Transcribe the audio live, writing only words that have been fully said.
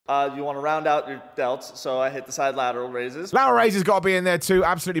You want to round out your delts, so I hit the side lateral raises. Lateral raises got to be in there too.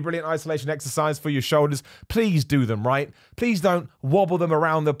 Absolutely brilliant isolation exercise for your shoulders. Please do them right. Please don't wobble them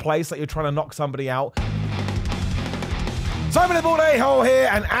around the place like you're trying to knock somebody out. Simon the Bald A-hole here,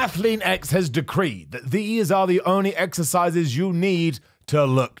 and Athlean-X has decreed that these are the only exercises you need to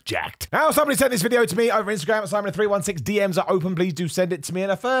look jacked. Now, somebody sent this video to me over Instagram at Simon316. DMs are open. Please do send it to me.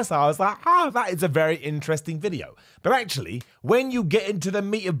 And at first, I was like, that is a very interesting video. But actually, when you get into the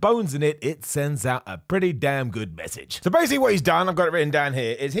meat of bones in it, it sends out a pretty damn good message. So basically what he's done, I've got it written down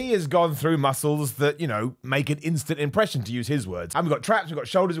here, is he has gone through muscles that, you know, make an instant impression, to use his words. And we've got traps, we've got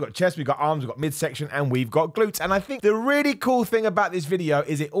shoulders, we've got chest, we've got arms, we've got midsection, and we've got glutes. And I think the really cool thing about this video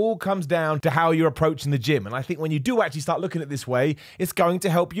is it all comes down to how you're approaching the gym. And I think when you do actually start looking at it this way, it's going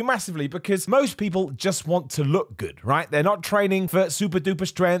to help you massively, because most people just want to look good, right? They're not training for super duper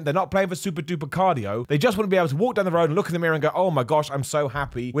strength. They're not playing for super duper cardio. They just want to be able to walk down the road and look in the mirror and go, oh my gosh, I'm so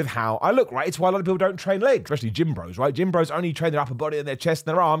happy with how I look, right? It's why a lot of people don't train legs, especially gym bros, right? Gym bros only train their upper body and their chest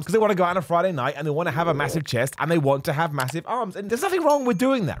and their arms because they want to go out on a Friday night and they want to have a massive chest and they want to have massive arms. And there's nothing wrong with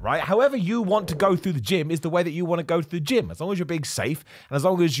doing that, right? However you want to go through the gym is the way that you want to go to the gym. As long as you're being safe and as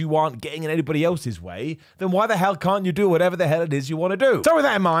long as you aren't getting in anybody else's way, then why the hell can't you do whatever the hell it is you want to do? So with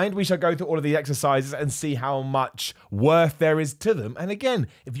that in mind, we shall go through all of the exercises and see how much worth there is to them. And again,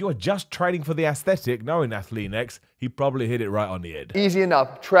 if you're just training for the aesthetic, knowing Athlean-X, he probably hit it right on the head. Easy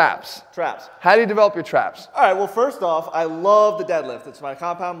enough. Traps. Traps. How do you develop your traps? All right, well, first off, I love the deadlift. It's my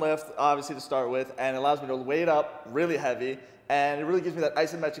compound lift, obviously, to start with, and it allows me to weight up really heavy, and it really gives me that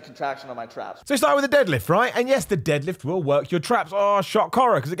isometric contraction on my traps. So start with the deadlift, right? And yes, the deadlift will work your traps. Oh, shock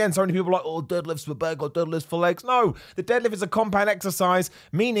horror. Because again, so many people are like, oh, deadlifts for back or deadlifts for legs. No, the deadlift is a compound exercise,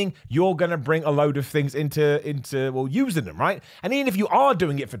 meaning you're going to bring a load of things into using them, right? And even if you are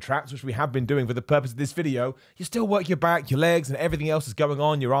doing it for traps, which we have been doing for the purpose of this video, you still work your back, your legs, and everything else is going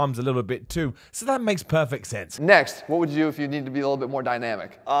on, your arms a little bit too. So that makes perfect sense. Next, what would you do if you need to be a little bit more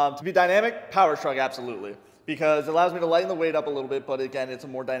dynamic? To be dynamic, power shrug, absolutely. Because it allows me to lighten the weight up a little bit, but again, it's a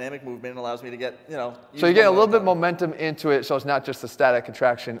more dynamic movement and allows me to get, you know... So you get a little bit momentum into it, so it's not just a static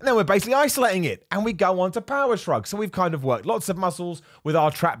contraction. And then we're basically isolating it, and we go on to power shrugs. So we've kind of worked lots of muscles with our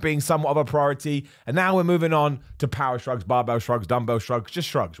trap being somewhat of a priority, and now we're moving on to power shrugs, barbell shrugs, dumbbell shrugs, just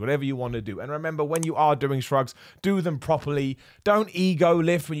shrugs, whatever you want to do. And remember, when you are doing shrugs, do them properly. Don't ego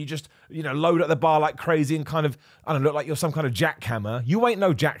lift when you just, you know, load up the bar like crazy and kind of, I don't know, look like you're some kind of jackhammer. You ain't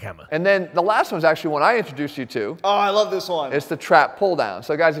no jackhammer. And then the last one's actually one I introduced you to. Oh, I love this one. It's the trap pull down.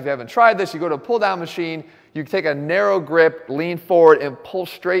 So guys, if you haven't tried this, you go to a pull down machine, you take a narrow grip, lean forward, and pull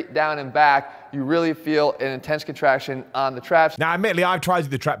straight down and back. You really feel an intense contraction on the traps. Now, admittedly, I've tried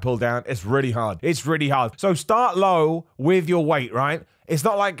the trap pull down. It's really hard. It's really hard. So start low with your weight, right? It's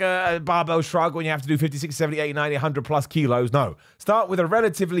not like a barbell shrug when you have to do 50, 60, 70, 80, 90, 100 plus kilos. No. Start with a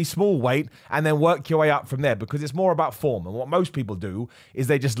relatively small weight and then work your way up from there, because it's more about form. And what most people do is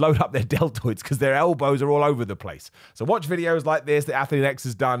they just load up their deltoids because their elbows are all over the place. So watch videos like this that Athlean-X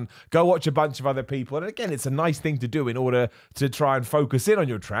has done. Go watch a bunch of other people. And again, it's a nice thing to do in order to try and focus in on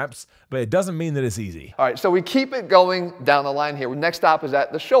your traps, but it doesn't mean that it's easy. All right, so we keep it going down the line here. Next stop is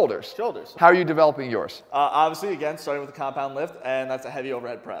at the shoulders. Shoulders. How are you developing yours? Obviously, again, starting with a compound lift, and that's a heavy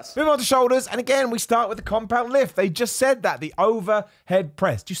overhead press. Moving on to shoulders, and again, we start with the compound lift. They just said that, the overhead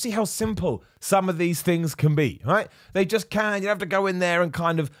press. Do you see how simple some of these things can be, right? They just can. You don't have to go in there and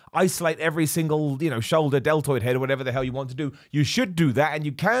kind of isolate every single, you know, shoulder, deltoid head, or whatever the hell you want to do. You should do that, and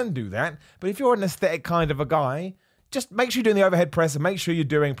you can do that. But if you're an aesthetic kind of a guy, just make sure you're doing the overhead press and make sure you're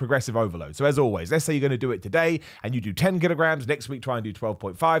doing progressive overload. So as always, let's say you're going to do it today and you do 10 kilograms. Next week, try and do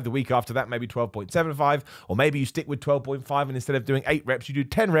 12.5. The week after that, maybe 12.75. Or maybe you stick with 12.5 and instead of doing 8 reps, you do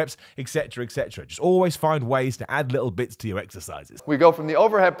 10 reps, etc., etc. Just always find ways to add little bits to your exercises. We go from the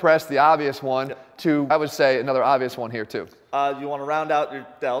overhead press, the obvious one, to, I would say, another obvious one here too. You want to round out your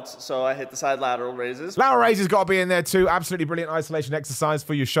delts, so I hit the side lateral raises. Lateral raises got to be in there too. Absolutely brilliant isolation exercise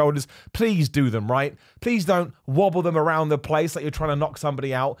for your shoulders. Please do them right. Please don't wobble them around the place like you're trying to knock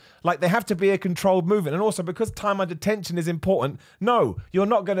somebody out. Like, they have to be a controlled movement. And also, because time under tension is important, no, you're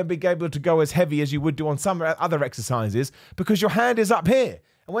not going to be able to go as heavy as you would do on some other exercises because your hand is up here.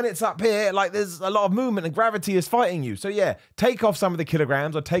 And when it's up here, like, there's a lot of movement and gravity is fighting you. So yeah, take off some of the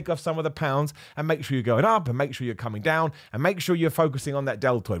kilograms or take off some of the pounds and make sure you're going up and make sure you're coming down and make sure you're focusing on that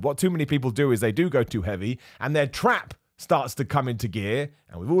deltoid. What too many people do is they do go too heavy and their trap starts to come into gear,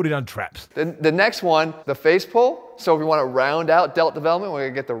 and we've already done traps. The next one, the face pull. So if we want to round out delt development, we're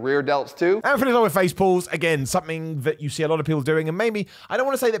going to get the rear delts too. And finish on with face pulls. Again, something that you see a lot of people doing, and maybe, I don't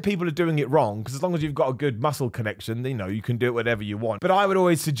want to say that people are doing it wrong, because as long as you've got a good muscle connection, you know, you can do it whatever you want. But I would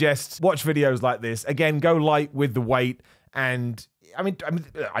always suggest watch videos like this. Again, go light with the weight, and I mean,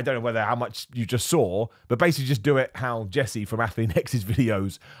 I don't know how much you just saw, but basically just do it how Jesse from Athlean-X's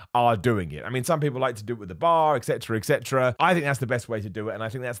videos are doing it. I mean, some people like to do it with the bar, etc., etc. I think that's the best way to do it, and I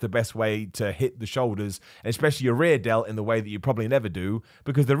think that's the best way to hit the shoulders, and especially your rear delt in the way that you probably never do,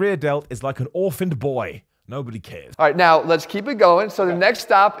 because the rear delt is like an orphaned boy. Nobody cares. All right, now let's keep it going. So the next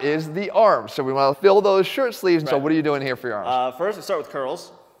stop is the arms. So we want to fill those shirt sleeves. So what are you doing here for your arms? First, we start with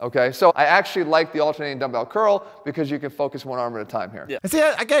curls. Okay, so I actually like the alternating dumbbell curl because you can focus one arm at a time here. Yeah. And see,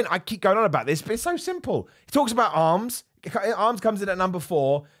 again, I keep going on about this, but it's so simple. He talks about arms. Arms comes in at number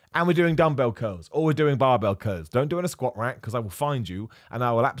 4, and we're doing dumbbell curls, or we're doing barbell curls. Don't do it in a squat rack, because I will find you, and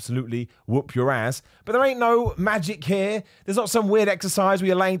I will absolutely whoop your ass. But there ain't no magic here. There's not some weird exercise where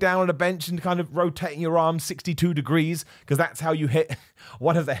you're laying down on a bench and kind of rotating your arms 62 degrees, because that's how you hit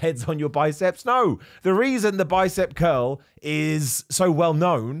one of the heads on your biceps. No, the reason the bicep curl is so well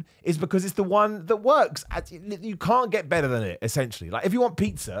known is because it's the one that works. You can't get better than it, essentially. Like, if you want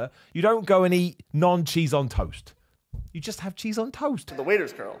pizza, you don't go and eat non-cheese on toast. You just have cheese on toast. The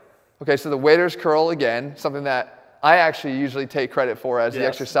waiter's curl. Okay, so the waiter's curl, again, something that I actually usually take credit for as the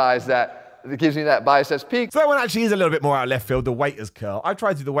exercise that gives me that biceps peak. So that one actually is a little bit more out of left field, the waiter's curl. I've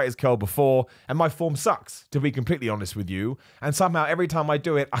tried to do the waiter's curl before, and my form sucks, to be completely honest with you. And somehow, every time I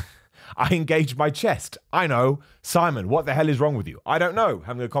do it, I engage my chest. I know, Simon, what the hell is wrong with you? I don't know,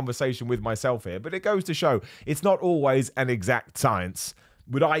 having a conversation with myself here, but it goes to show it's not always an exact science.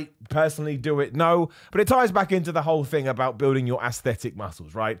 Would I personally do it? No. But it ties back into the whole thing about building your aesthetic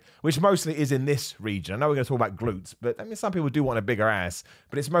muscles, right? Which mostly is in this region. I know we're going to talk about glutes, but I mean, some people do want a bigger ass,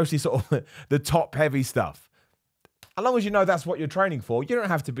 but it's mostly sort of the top heavy stuff. As long as you know that's what you're training for, you don't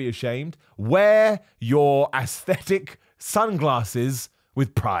have to be ashamed. Wear your aesthetic sunglasses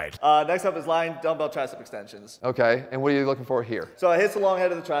with pride. Next up is lying dumbbell tricep extensions. Okay, and what are you looking for here? So it hits the long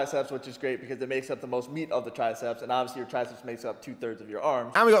head of the triceps, which is great because it makes up the most meat of the triceps, and obviously your triceps makes up 2/3 of your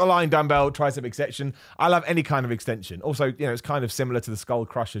arms. And we got the lying dumbbell tricep extension. I love any kind of extension. Also, you know, it's kind of similar to the skull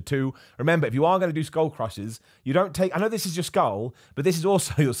crusher too. Remember, if you are going to do skull crushers, you don't take, I know this is your skull, but this is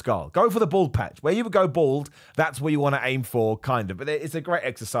also your skull. Go for the bald patch. Where you would go bald, that's where you want to aim for, kind of. But it's a great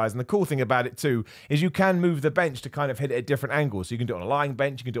exercise, and the cool thing about it too is you can move the bench to kind of hit it at different angles. So you can do it on a lying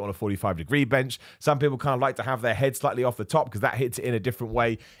bench, you can do it on a 45-degree bench. Some people kind of like to have their head slightly off the top because that hits it in a different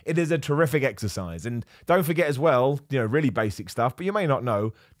way. It is a terrific exercise. And don't forget as well, you know, really basic stuff, but you may not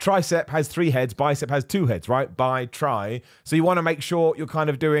know, tricep has 3 heads, bicep has 2 heads, right? Bi, tri. So you want to make sure you're kind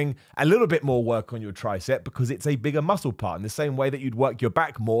of doing a little bit more work on your tricep because it's a bigger muscle part in the same way that you'd work your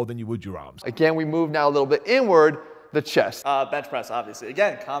back more than you would your arms. Again, we move now a little bit inward. The chest. Bench press, obviously.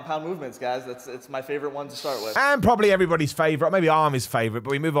 Again, compound movements, guys. It's my favorite one to start with. And probably everybody's favorite, maybe arm is favorite,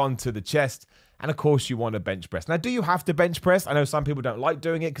 but we move on to the chest. And of course, you want to bench press. Now, do you have to bench press? I know some people don't like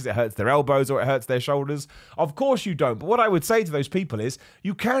doing it because it hurts their elbows or it hurts their shoulders. Of course you don't. But what I would say to those people is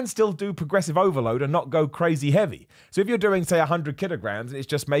you can still do progressive overload and not go crazy heavy. So if you're doing, say, 100 kilograms and it's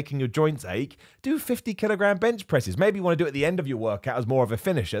just making your joints ache, do 50-kilogram bench presses. Maybe you want to do it at the end of your workout as more of a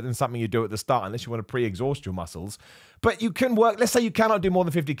finisher than something you do at the start, unless you want to pre-exhaust your muscles. But you can work, let's say you cannot do more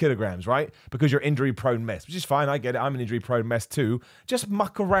than 50 kilograms, right? Because you're injury-prone mess, which is fine. I get it. I'm an injury-prone mess too. Just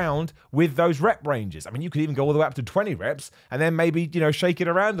muck around with those rep ranges. I mean, you could even go all the way up to 20 reps and then maybe, you know, shake it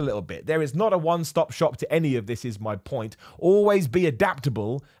around a little bit. There is not a one-stop shop to any of this is my point. Always be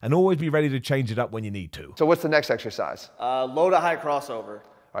adaptable and always be ready to change it up when you need to. So what's the next exercise? Low to high crossover.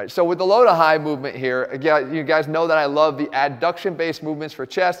 All right, so with the low to high movement here, again, you guys know that I love the adduction-based movements for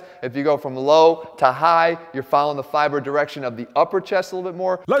chest. If you go from low to high, you're following the fiber direction of the upper chest a little bit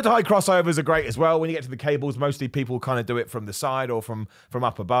more. Low to high crossovers are great as well. When you get to the cables, mostly people kind of do it from the side or from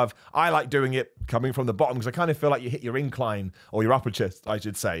up above. I like doing it coming from the bottom because I kind of feel like you hit your incline, or your upper chest, I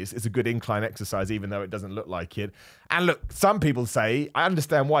should say. It's a good incline exercise, even though it doesn't look like it. And look, some people say, I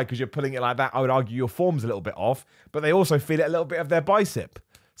understand why, because you're pulling it like that. I would argue your form's a little bit off, but they also feel it a little bit of their bicep.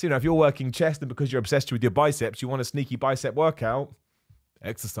 So, you know, if you're working chest and because you're obsessed with your biceps, you want a sneaky bicep workout,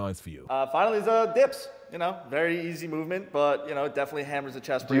 exercise for you. Finally, the dips. You know, very easy movement, but, you know, it definitely hammers the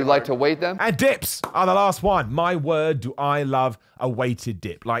chest. Do you like to weight them? And dips are the last one. My word, do I love a weighted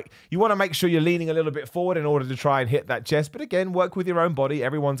dip. Like, you want to make sure you're leaning a little bit forward in order to try and hit that chest. But again, work with your own body.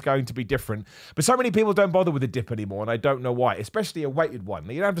 Everyone's going to be different. But so many people don't bother with a dip anymore, and I don't know why, especially a weighted one.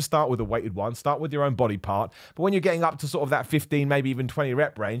 Now, you don't have to start with a weighted one. Start with your own body part. But when you're getting up to sort of that 15, maybe even 20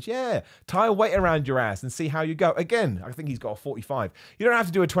 rep range, yeah, tie a weight around your ass and see how you go. Again, I think he's got a 45. You don't have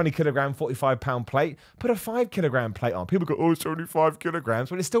to do a 20-kilogram, 45-pound plate. Put a 5-kilogram plate on. People go, oh, it's only 5 kilograms.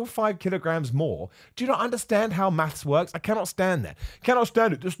 But it's still 5 kilograms more. Do you not understand how maths works? I cannot stand that. Cannot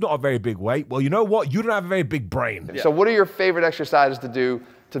stand it. That's not a very big weight. Well, you know what? You don't have a very big brain. Yeah. So what are your favorite exercises to do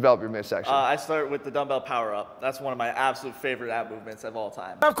to develop your midsection? I start with the dumbbell power up. That's one of my absolute favorite ab movements of all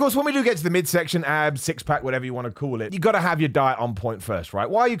time. Now, of course, when we do get to the midsection, abs, six-pack, whatever you want to call it, you got to have your diet on point first, right?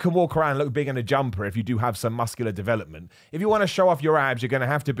 While you can walk around and look big in a jumper if you do have some muscular development, if you want to show off your abs, you're going to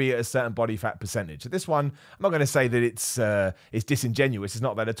have to be at a certain body fat percentage. So this one, I'm not going to say that it's disingenuous. It's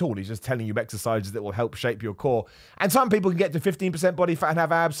not that at all. He's just telling you exercises that will help shape your core. And some people can get to 15% body fat and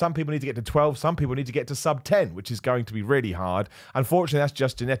have abs. Some people need to get to 12. Some people need to get to sub 10, which is going to be really hard. Unfortunately, that's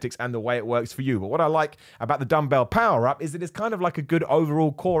just genetics and the way it works for you. But what I like about the dumbbell power up is that it's kind of like a good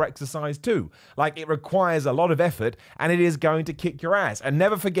overall core exercise too. Like, it requires a lot of effort and it is going to kick your ass. And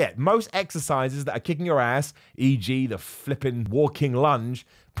never forget, most exercises that are kicking your ass, e.g. the flipping walking lunge,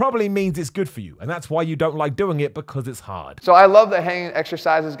 probably means it's good for you. And that's why you don't like doing it, because it's hard. So I love the hanging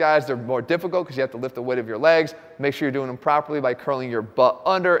exercises, guys. They're more difficult because you have to lift the weight of your legs. Make sure you're doing them properly by curling your butt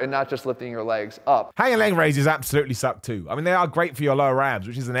under and not just lifting your legs up. Hanging leg raises absolutely suck too. I mean, they are great for your lower abs,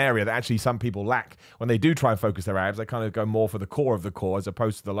 which is an area that actually some people lack when they do try and focus their abs. They kind of go more for the core of the core as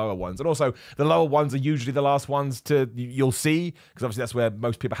opposed to the lower ones. And also, the lower ones are usually the last ones you'll see, because obviously that's where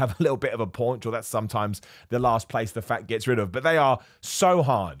most people have a little bit of a paunch, or that's sometimes the last place the fat gets rid of. But they are so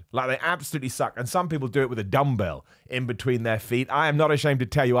hard. Like, they absolutely suck. And some people do it with a dumbbell in between their feet. I am not ashamed to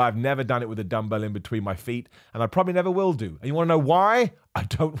tell you I've never done it with a dumbbell in between my feet, and I probably never will do. And you want to know why? I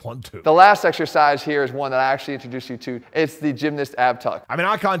don't want to. The last exercise here is one that I actually introduced you to. It's the gymnast ab tuck. I mean,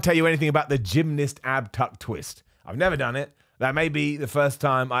 I can't tell you anything about the gymnast ab tuck twist. I've never done it. That may be the first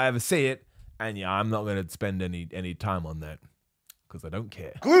time I ever see it. And yeah, I'm not going to spend any time on that, because I don't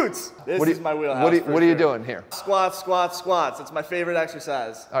care. Glutes. This is my wheelhouse. What are you doing here? Squats, squats, squats. It's my favorite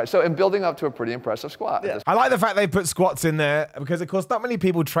exercise. All right, so in building up to a pretty impressive squat. Yeah. I like the fact they put squats in there, because of course not many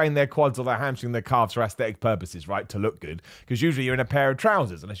people train their quads or their hamstring, their calves for aesthetic purposes, right? To look good, because usually you're in a pair of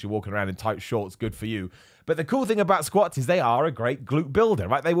trousers, unless you're walking around in tight shorts. Good for you. But the cool thing about squats is they are a great glute builder,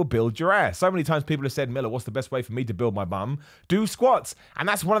 right? They will build your ass. So many times people have said, Miller, what's the best way for me to build my bum? Do squats. And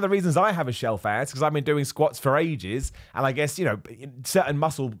that's one of the reasons I have a shelf ass, because I've been doing squats for ages. And I guess, you know, certain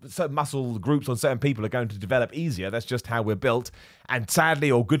muscle groups on certain people are going to develop easier. That's just how we're built. And sadly,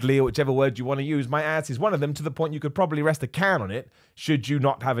 or goodly, or whichever word you want to use, my ass is one of them, to the point you could probably rest a can on it should you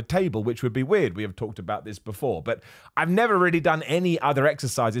not have a table, which would be weird. We have talked about this before. But I've never really done any other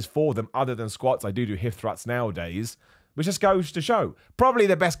exercises for them other than squats. I do hip thrusts nowadays, which just goes to show. Probably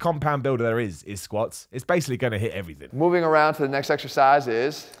the best compound builder there is squats. It's basically going to hit everything. Moving around to the next exercise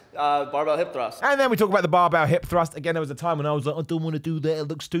is... barbell hip thrust. And then we talk about the barbell hip thrust. Again, there was a time when I was like, I don't want to do that, it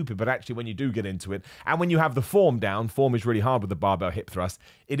looks stupid. But actually, when you do get into it, and when you have the form down, form is really hard with the barbell hip thrust.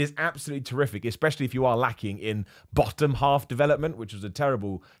 It is absolutely terrific, especially if you are lacking in bottom half development, which was a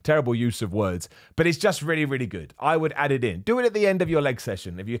terrible, terrible use of words. But it's just really, really good. I would add it in. Do it at the end of your leg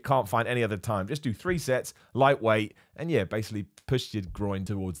session if you can't find any other time. Just do 3 sets, lightweight, and yeah, basically push your groin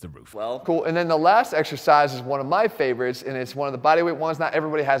towards the roof. Well, cool. And then the last exercise is one of my favorites, and it's one of the bodyweight ones. Not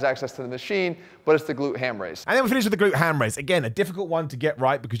everybody has access to the machine, but it's the glute ham raise. And then we finish with the glute ham raise. Again, a difficult one to get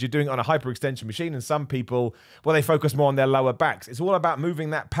right, because you're doing it on a hyperextension machine, and some people, well, they focus more on their lower backs. It's all about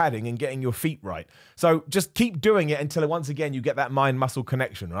moving that padding and getting your feet right. So just keep doing it until once again you get that mind-muscle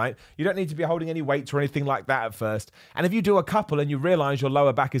connection, right? You don't need to be holding any weights or anything like that at first. And if you do a couple and you realize your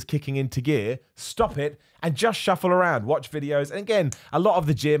lower back is kicking into gear, stop it and just shuffle around, watch videos. And again, a lot of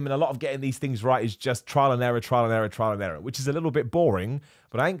the gym and a lot of getting these things right is just trial and error, trial and error, trial and error, which is a little bit boring,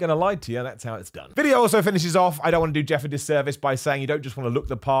 but I ain't gonna lie to you, that's how it's done. Video also finishes off, I don't want to do Jeff a disservice by saying you don't just want to look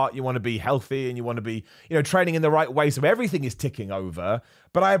the part, you want to be healthy and you want to be, you know, training in the right way so everything is ticking over.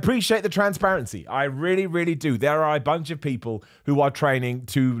 But I appreciate the transparency. I really, really do. There are a bunch of people who are training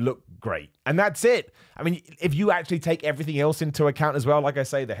to look great. And that's it. I mean, if you actually take everything else into account as well, like I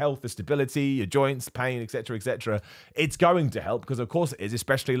say, the health, the stability, your joints, pain, etc., it's going to help, because of course it is,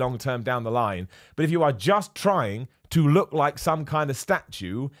 especially long-term down the line. But if you are just trying to look like some kind of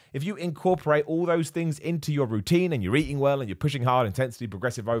statue, if you incorporate all those things into your routine and you're eating well and you're pushing hard, intensity,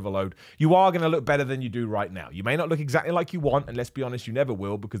 progressive overload, you are going to look better than you do right now. You may not look exactly like you want, and let's be honest, you never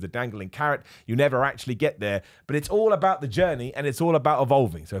will, because the dangling carrot, you never actually get there. But it's all about the journey, and it's all about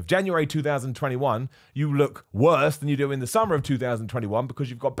evolving. So if January 2021, you look worse than you do in the summer of 2021 because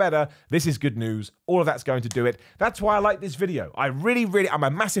you've got better, this is good news. All of that's going to do it. That's why I like this video. I'm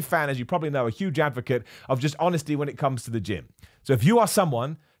a massive fan, as you probably know, a huge advocate of just honesty when it comes to the gym. So if you are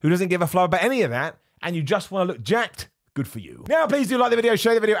someone who doesn't give a flop about any of that and you just want to look jacked, Good for you. Now, please do like the video,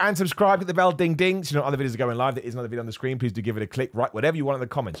 share the video, and subscribe. Hit the bell, ding, ding. So you know other videos are going live. There is another video on the screen. Please do give it a click. Write whatever you want in the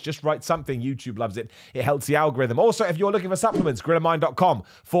comments. Just write something. YouTube loves it. It helps the algorithm. Also, if you're looking for supplements,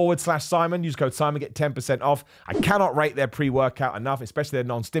 grillermind.com/Simon. Use code Simon, get 10% off. I cannot rate their pre-workout enough, especially their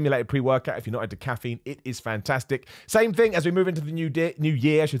non-stimulated pre-workout. If you're not into caffeine, it is fantastic. Same thing as we move into the new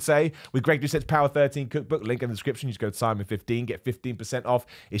year, I should say, with Greg Doucette's Power 13 cookbook. Link in the description. Use code Simon15. Get 15% off.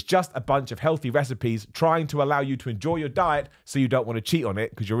 It's just a bunch of healthy recipes trying to allow you to enjoy your diet so you don't want to cheat on it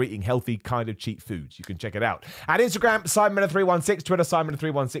because you're eating healthy kind of cheat foods. You can check it out. At Instagram, Simon316, Twitter,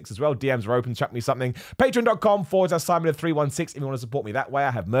 Simon316 as well. DMs are open, chuck me something. Patreon.com/Simon316 if you want to support me that way. I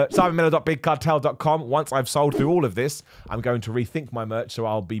have merch. SimonMiller.BigCartel.com. Once I've sold through all of this, I'm going to rethink my merch, so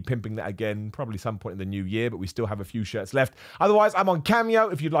I'll be pimping that again probably some point in the new year, but we still have a few shirts left. Otherwise, I'm on Cameo.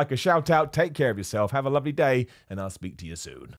 If you'd like a shout out, take care of yourself. Have a lovely day, and I'll speak to you soon.